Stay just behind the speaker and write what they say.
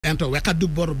ento weka du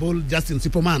Obol Justine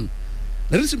Sipoman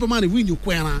la Sipoman winyu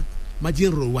kwena ma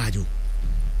jenro waju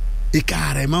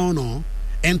ikare maono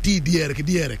enti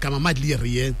diere kama majlier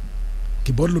ye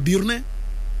ki bollu dirne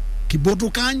ki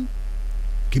botu kany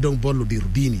ki dong bollu dir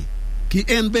dini ki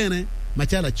en bene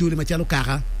machala chuli machalo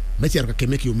kaka macher ka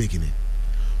kemeki umekine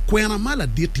kwena mala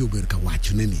dirti uber ka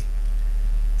wachu neni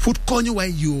fut konyo wa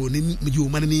yo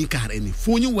manani kar eni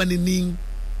fonyo wanini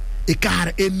e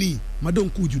kar eni madon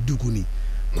kuju duguni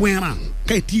kwena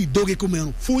kay ti doge ko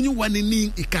men fonyo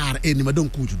wanini e kar eni madon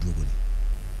kuju duguni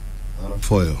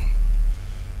foyo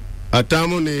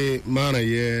atamo ni mana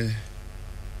ye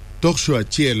toksho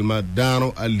achiel ma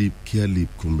dano alip ki alip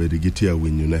kumbe di giti a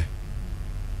winyune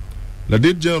la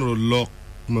dit general lok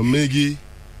ma megi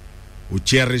u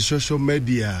cherry social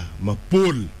media ma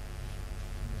pol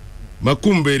ma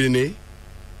kumbe ni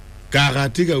kaka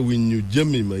tiga winyu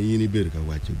jami ma yini berka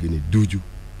wacho gini duju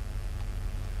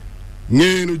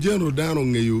ngenu general dano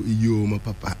ngeyo iyo ma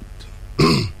papat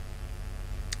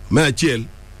ma achiel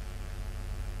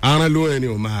ana lueni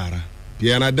omara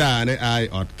piana dane ai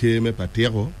ot keme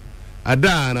patego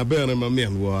adana berne ma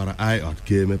mien wora ai ot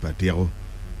keme patego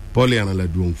poliana la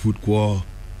duong fut ko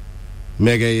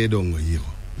mega ye dongo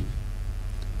yiro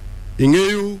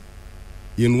ingeyu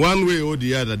in one way or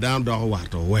the other down do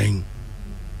wato weng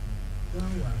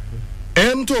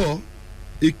ento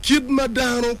ikid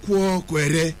madano ko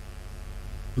kwere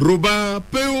ruba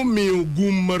peu mi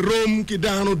gummarom ki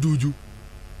dano duju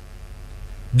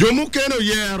jomu keno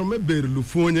yer me ber lu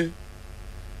fonye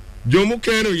jomu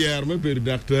keno yer me ber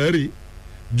daktari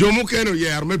jomu keno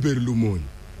yer me ber lu mon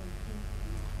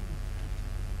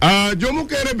jomu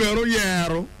keno bero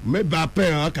yero me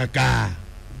bape kaka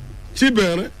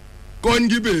chibere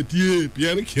kongi betie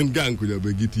pian kin gang ku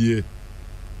be gitie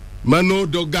mano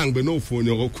do gang be no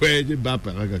fonyo ko kweje bape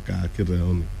kaka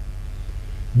kireon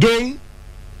donc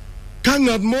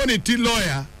kangat moni ti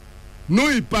lawyer no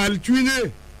ipal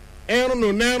chunye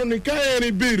no nero ni ka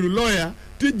eni biru lawyer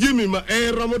ti jimi ma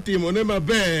ramo timo ne ma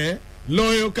be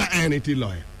loyo ka eni ti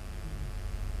lawyer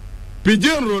pi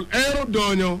general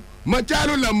donyo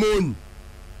machalo la mon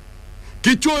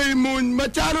ki choi mon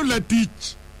machalo la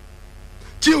tich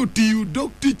chi utiu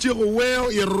dok tich ko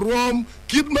weo I rom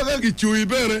kid maga ki chui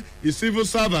bene I civil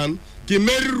servant ki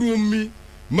meri rumi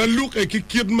maluke ki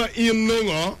kid ma in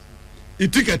ngo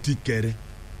itika tikere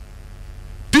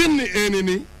tinni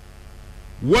enini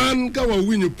wan ka wa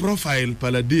winyu profile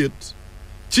paladit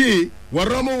chi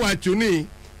waramo wachuni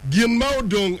gin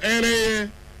maudong ere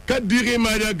ka diri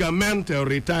maja gamente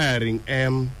retiring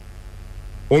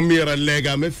omira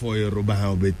lega me foyo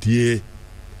rubaha betie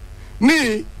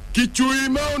ni kichui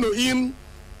mauno in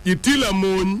itila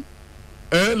mon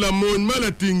la mon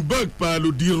malating bag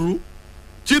palu diru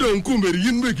chi don kumber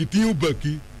yinbe kitiu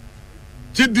baki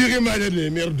chi diri maja le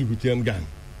merdu gutien gang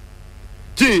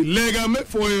chi lega me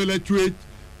foyo la chwe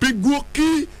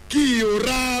piguki ki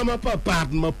rama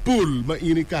papat ma pul ma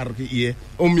ini kar ki ye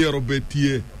omiro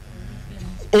betie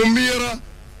omira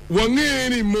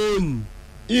wangeni mon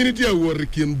ini tia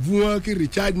workin bua ki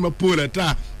recharge ma pula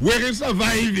ta we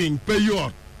surviving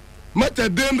payot mata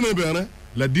dendre bana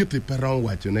la dite peron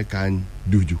wacho ne kan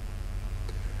duju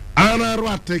ana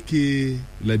rwate ki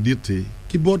la dite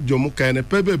ki bot jomu kane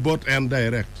pebe bot and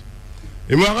direct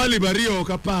imagali bario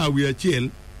ka pa wi achiel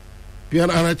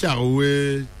pian ana chago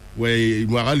we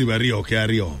imagali bario ke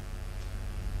ario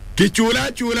ki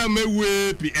chula me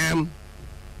we pm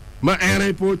ma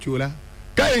ere po chula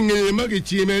ka ngi ma ki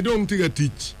chime dong tiga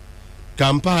tich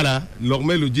Kampala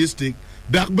logme logistic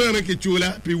dak bene ki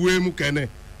chula pi we mu kane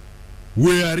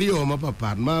we ario ma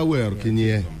papat ma wer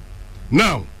kinye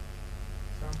now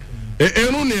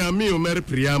enu ne ami o mer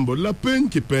priambo la pen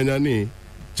ki penani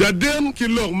chadem ki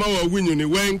log ma wa winyu ni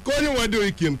wen konyo wado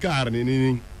ikin kar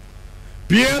ni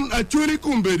bien Acholi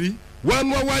kumberi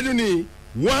wan wa waju ni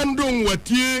wandong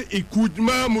watie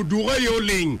ikujma muduga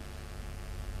yoling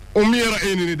omira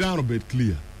enini daro bet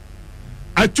clear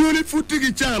Acholi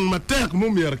futigi chan matek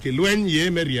mumira ki lwen ye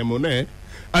meriemone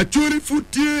Acholi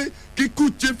futie ki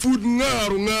kuche fut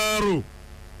ngaro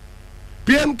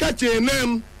bien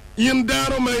kachenen in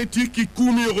daro maiti ki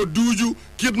kumi o duju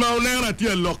kid maunera ti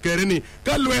lokereni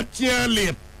ka lwetien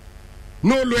lit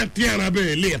no lwetien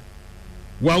abe lit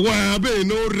wa be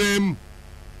no rem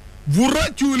vura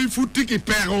Acholi futi ki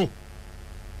pero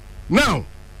now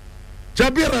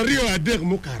chabira rio adek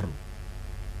mukaro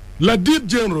la dit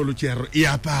general cher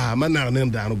ya pa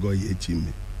manen dano goye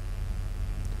chimi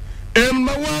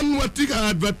ma wan watika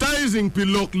advertising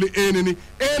pilok li enini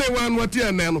wan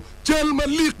watia neno chel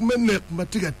malik menek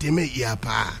matika time ya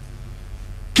pa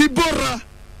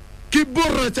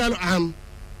kibora chalo an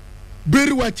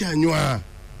beri wacha nywa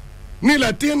ni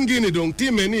la tin gini dong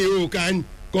time ni o kan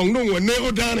kong dong wa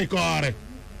nego dane kore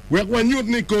wek wa nyut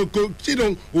ni ko chi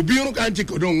dong ubiru kan chi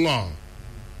ko dong ngo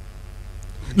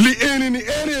li eni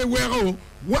wego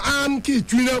wa an ki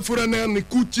twina furaner ni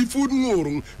kuchi fud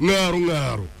ngoro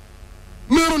ngaru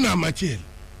mero na machel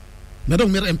na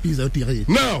dong mer MPs au tire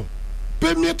now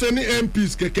permettre ni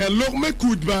MPs ke lok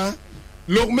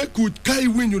me kuj kai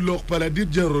winyu lok paladit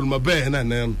general mabe na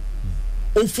nen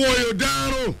o foyo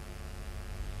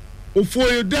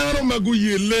daro magu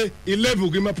yele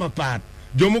ilevu gi mapapat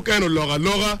jomu kano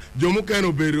loga jomu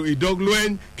kano beru I dog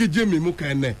lwen ki jemi mu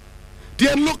kane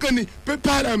tien lokani pe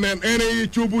parliament ene ye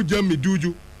chobu jami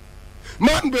duju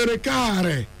man bere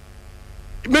kare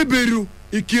me beru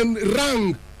ikin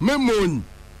rang me mon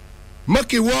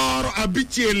maki waro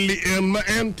abichelli en ma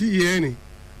enti yeni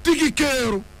tiki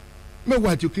kero me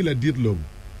wacho kila ditlo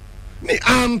ni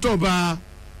anto ba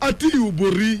ati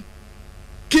ubori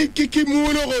ki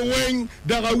muno go wen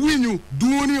daga winyu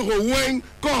duni go wen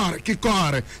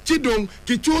kore chidong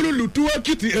ki cholo lutua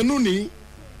kiti enuni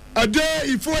ade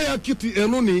ifoya kiti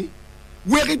enuni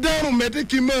wegi daro mete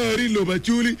ki mari lo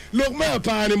bachuli lok ma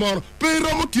pani mor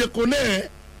pero mo tie kone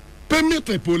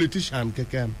permette politician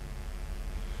keken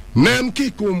nen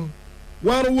kikum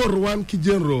war wan ki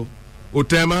jenro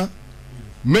Otema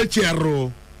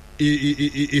mechero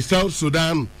I South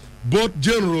Sudan both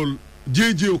general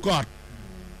JJ Court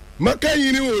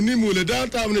makayini oni mule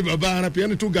data ni babara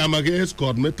piani tu gama ge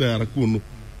escort metara kunu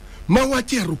ma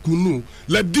wachero kunu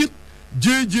la dit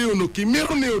JJ no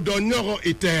kimero ne odonyogo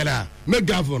itela me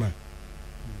governor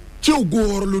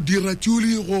chugor lu dira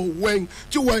chuli go wen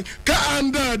chuwa ka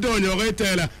anda donyogo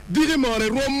itela dire more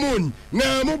romun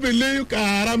na mo bele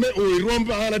kara me o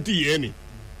romba ala tieni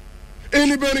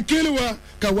eni ben kelwa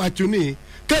ka wachuni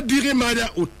ka dire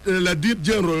mada la dit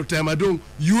general Otema dong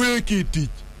yue ki teach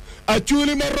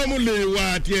Acholi maromo le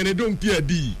wa tiene dong tia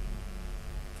di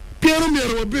Piero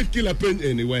miero beki la pen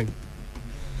anyway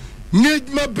nej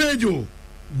mabejo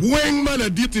wen mala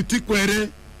diti tikwere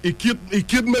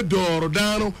ikid me doro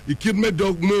dano ikid me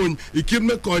dog mon ikid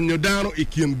me konyo dano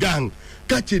ikin gang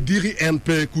kache diri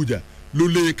NP kuja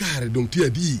lule kare dong tia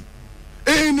di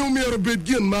no miero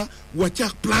bedgin ma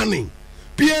wachak planning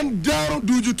pien daro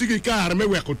duju tiki kare me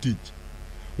weko teach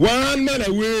wan mala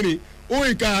weni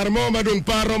Oi kar mo madung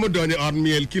paro mo donye on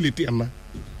miel kiliti amma.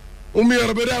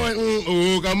 Umiero bedawa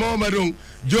kamo madung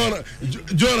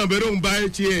jona berung bae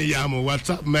chie yamo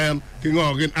WhatsApp man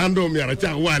kingogin ando miera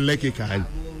chak wale ki kany.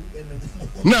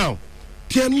 Now,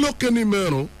 tien lokeni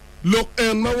mero lok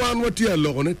en ma wan watia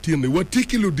lokone tini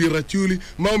watiki lu dira chuli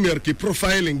ma umier ki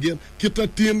profiling gen kita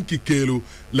tin ki kelu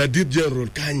la dit general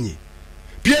kanyi.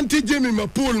 Pien ti jemi ma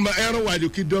pool ma ero waju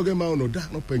ki doge ma uno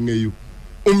dano pengeyu.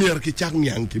 Umier ki chak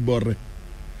nyang ki borre.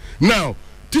 Now,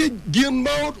 ti gien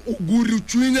maut uguri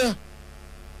chwinya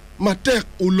matek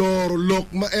uloro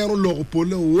lok ma ero loko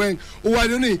pole wen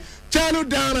uwajo ni chalo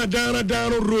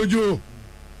dana rojo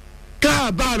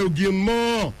ka balo gien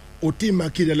mo Otema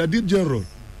kida la dit general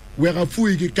wega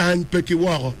fui ki kany peki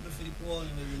wako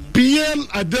pien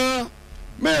ada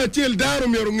me achil daro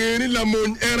miero ngeni la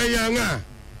mon era yanga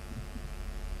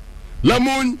la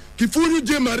mon ki funyu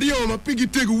je mario ma pigi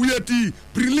tegu wiati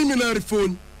preliminary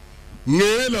phone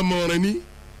nge la monani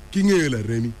ki nge la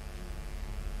reni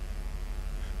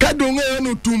kadonga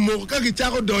no tumo ka ki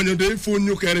chako donyo de phone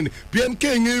you keren pien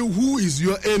ke nge who is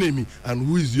your enemy and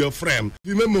who is your friend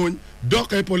vi me mon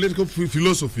doc a political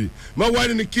philosophy ma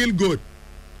wani ni kill god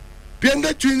pien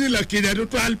ga chini la kida do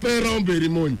twal peron beri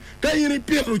mon ka yini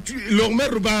pierre lo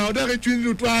mer ba da ke chini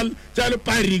do twal chale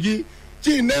parigi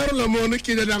chi nero la mona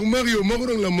kida dak mario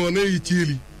mogron la mona yi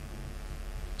chili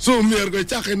so mier go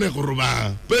chake ne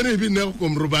ruba pere bi ne ko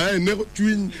ruba ne ko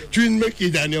twin me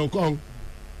kida ne ko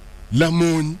la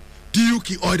mon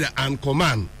tiuki order and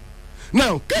command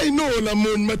now kai no la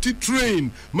mon mati train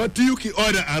matiuki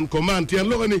order and command ti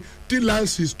lo ni ti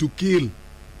license to kill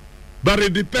but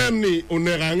it depend ni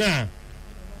oneranga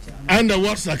under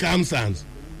what circumstance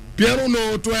Piero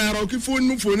no twero ki fun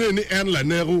mu fone ni en la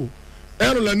nero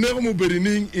la nero mu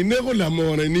berining inego la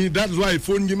mona ni that's why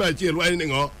fun gi ma chiel why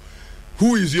ngo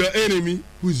who is your enemy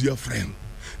who is your friend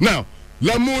now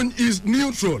la mon is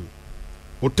neutral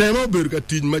Otema berga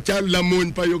tin machal la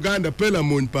mon pa Uganda pe la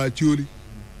mon pa Acholi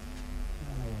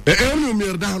enu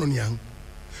mierdano nyang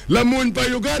la mon pa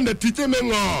Uganda tite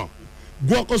mengo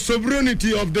gwako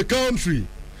sovereignty of the country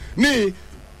ni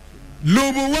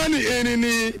lobo wani eni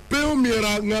ni peo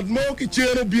mira ngad mo ki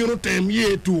chero biro tem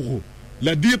ye tuho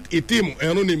la dit itim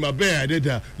enu ni mabe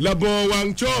deda la bo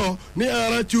wangcho ni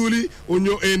ara chuli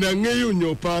onyo ena ngeyu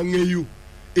nyo pa ngeyu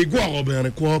igwako bene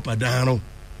kwa padano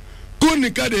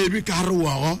kuni kade bi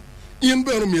karuwa in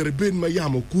bero miere ben ma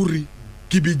yamo kuri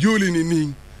kibi joli ni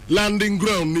ning landing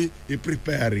ground ni e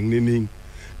preparing ni ning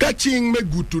ka ching me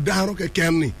gutu daro ke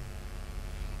kenni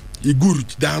I gur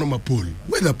daro ma pol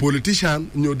whether politician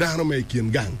nyo daro ma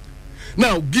kien gang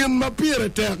now gin ma pire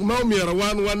tek ma miere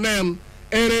wan wanen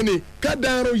ereni ka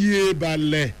daro ye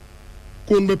balle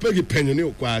kun be pegi penyo ni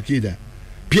kwa akida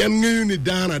pien ngi ni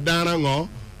dana ngo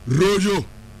rojo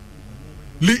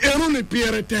li ero ni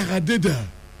pire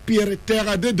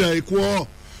terra deda ikwo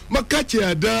makache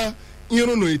ada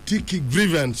ero no etiki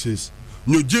grievances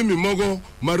nyo jemi mogo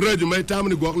marajo mai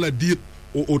tamni gokla dit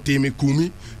o temi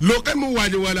kumi loka mo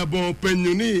waje wala bon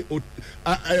penyo ni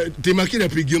temakira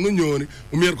pigino nyoni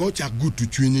umier ko chak gutu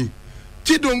chwinyi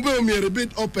ti dong be umier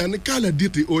bit open kala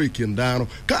diti o ikindano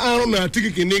ka aro na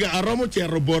tiki kiniga aromo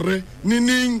chero borre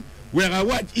nining wega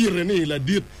wach ire ni la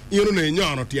dit iro ne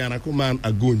nyono tiana kuman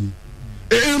agonyi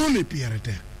ero ni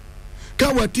pierete ka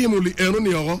watimu li ero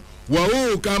ni ogo wa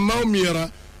o ka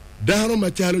maumiera dano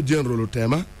machalo general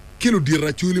Otema kilo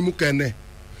dira chuli mukene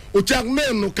o chak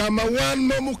neno kama wan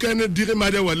mo mukene dire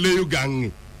maja waleyo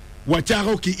gangi wa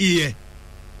chako ki iye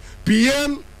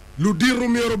pien ludiru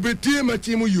miero betie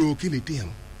machimu yo kilitien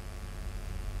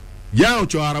yao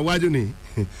choara wajo ni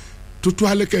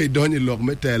tutwale kay donyi lok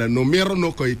metela no miero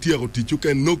no ko itiego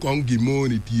tichuke no kong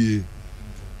gimoni tie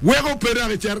wego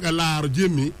pedare cherka laro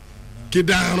jemi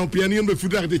kidano pien yombe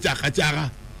futake te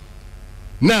chaka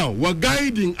now wa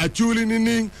guiding Acholi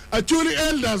nining Acholi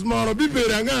elders moro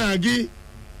bibera ngagi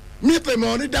mite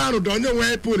moni dano donyo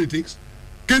we politics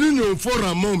kenyu nyo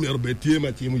fora mo miero betie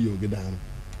machimu yo gidano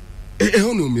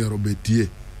ono miero betie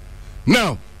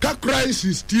now ka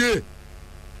crisis tie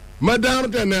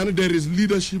madam tenane there is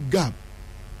leadership gap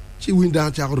chi win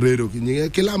down cha redo ki nyenge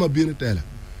kelama bine tela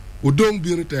odong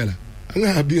bine tela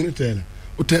anga bine tela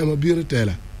Otema bine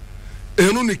tela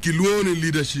eno ni kilwoni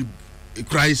leadership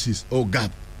crisis or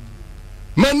gap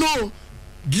mano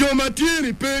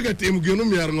giomatieni pega temu geno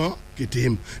miarngo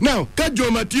kitim now ka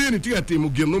giomatieni tiga temu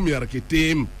geno miar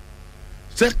kitim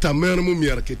sekta meno mu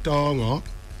miar kitongo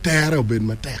terra oben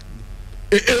matek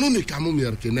eno ni kamo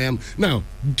miar kinem now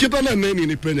kita na neni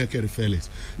ni penya kere felis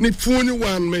ni funi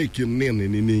wan making neni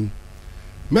ni ning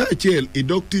ma chel I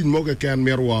doctin moga kan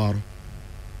merwar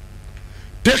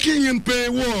taking in pay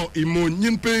war imon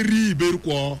yin pay ri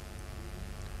berko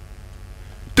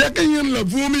taking in la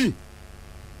vumi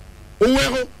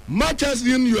owero much as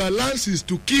in your lances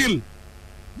to kill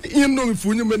in no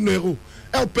funi menero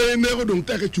el pay nero don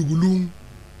take chugulung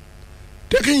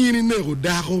taking in nero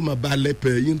dago ma balle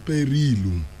pay yin pay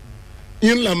rilum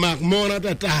in la mak mona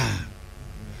tata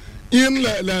in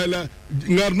la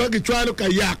ngarma ki chwalo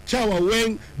kayak chawa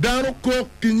weng daro kok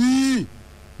kinyi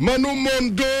manu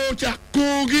mondo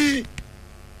chakogi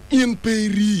in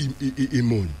peri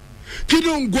imon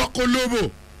kidong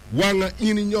gwakolobo wanga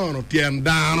ini nyono tien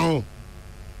dano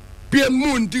pien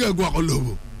mun tiga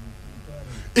gwakolobo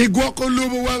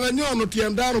gwakolobo wanga nyono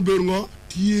tien dano berngo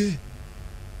tie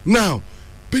now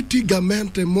petit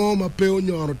gamente moma peo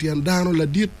nyono tien dano la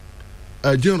dit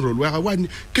general wa wani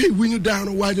kay winyu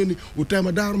dano wajoni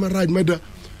Otema dano ma raj mada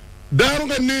dano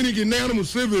ga neni gi neno mu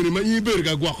severi ma yiber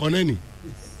ga gwakoneni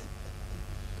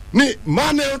ni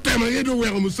mane Otema yedo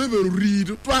wa mu severi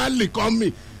rido twali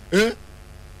komi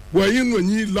wa yin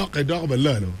wani lokay dog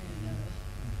balalo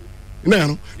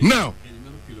now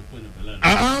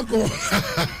ko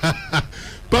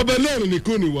pabalalo ni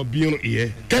koni wa bion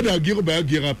iye kada giro ba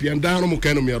gira pian dano mu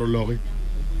kanu mi ro lori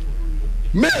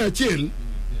me achil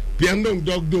piandong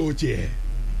dog do che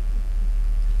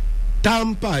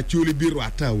tampa Acholi biro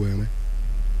atawene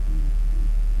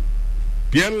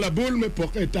pian la bol me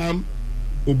poketam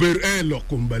uber lo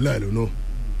kumbalalo no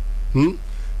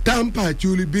tampa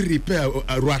Acholi biri pe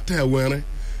rata wene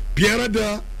piana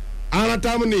da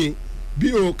anatamni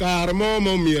bi o karmo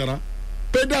mo mira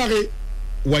pedari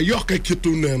wa yoke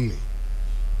kitunani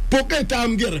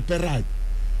poketam gere peraj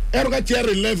erga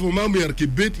cherry level mamir ki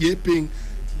bit yeping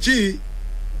chi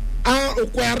o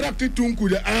kwara ti tunku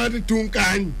ja ti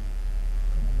tunkan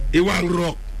wang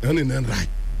rock ani nan raj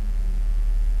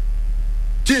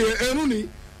che enuni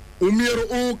umiero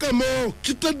o kamo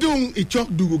kitadung chok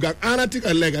dugu ga anati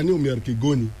ka lega ni umier ki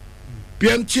goni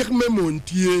pian chik me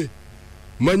montie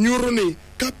manyuruni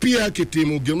kapia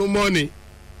kitimu gino moni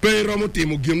pero mo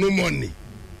timu gino moni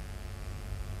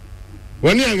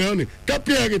wani angani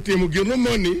kapia kitimu gino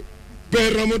moni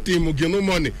pero mo timu gino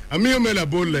moni amiyo mela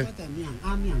bolle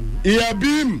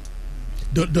iabim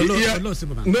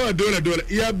dola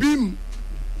iabim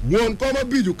won koma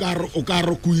biju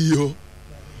karo kuyo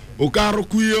o karo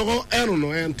kuyo go eno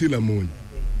no entila mon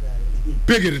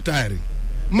pege retiring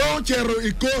mo chero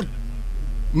ikot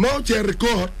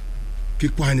ki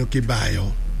kwanyo ki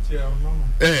bayo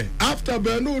after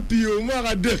beno tiyo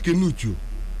mara deke nuchu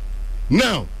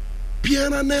now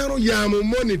piana nero yamo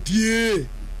moni tie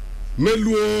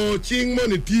meluo ching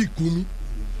moni ti kumi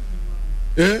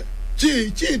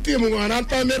chi timu ngana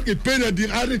ta merki penya di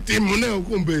ari timu ne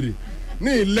okumberi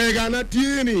ni lega na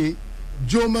tie ni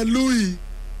joma lui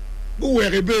bu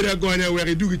weri bere gonya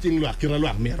weri dugi ching lwa kira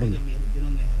lwa merno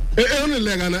eno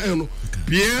lega na eno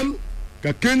bien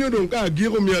ka kenyo don ka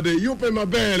giro mi de yope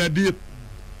mabela dit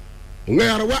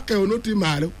ngara wake onoti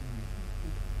malo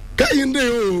ka inde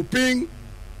o ping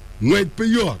ngwet pe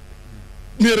yo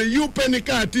mere yope ni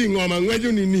ka ti ngoma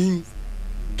ngwejo ni ni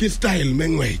ki style me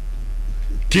ngwet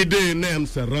ki de nem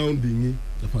surrounding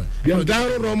ya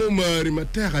daro romo mari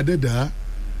matera de da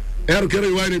kere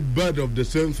wani bird of the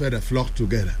same feather flock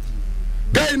together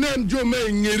ka inen jo me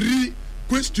ngeri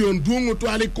question duongo to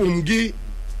ale komgi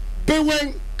pe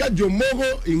wen ka jo mogo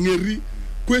ngeri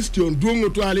question duongo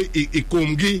to ale e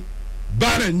komgi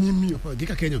bara nyimi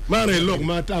gika Kenya mare lok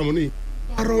mata moni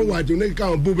paro wajo ne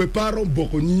ka bube paro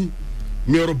boko nyi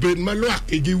mero ben malwa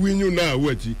e gi winyu na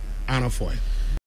wati ana foy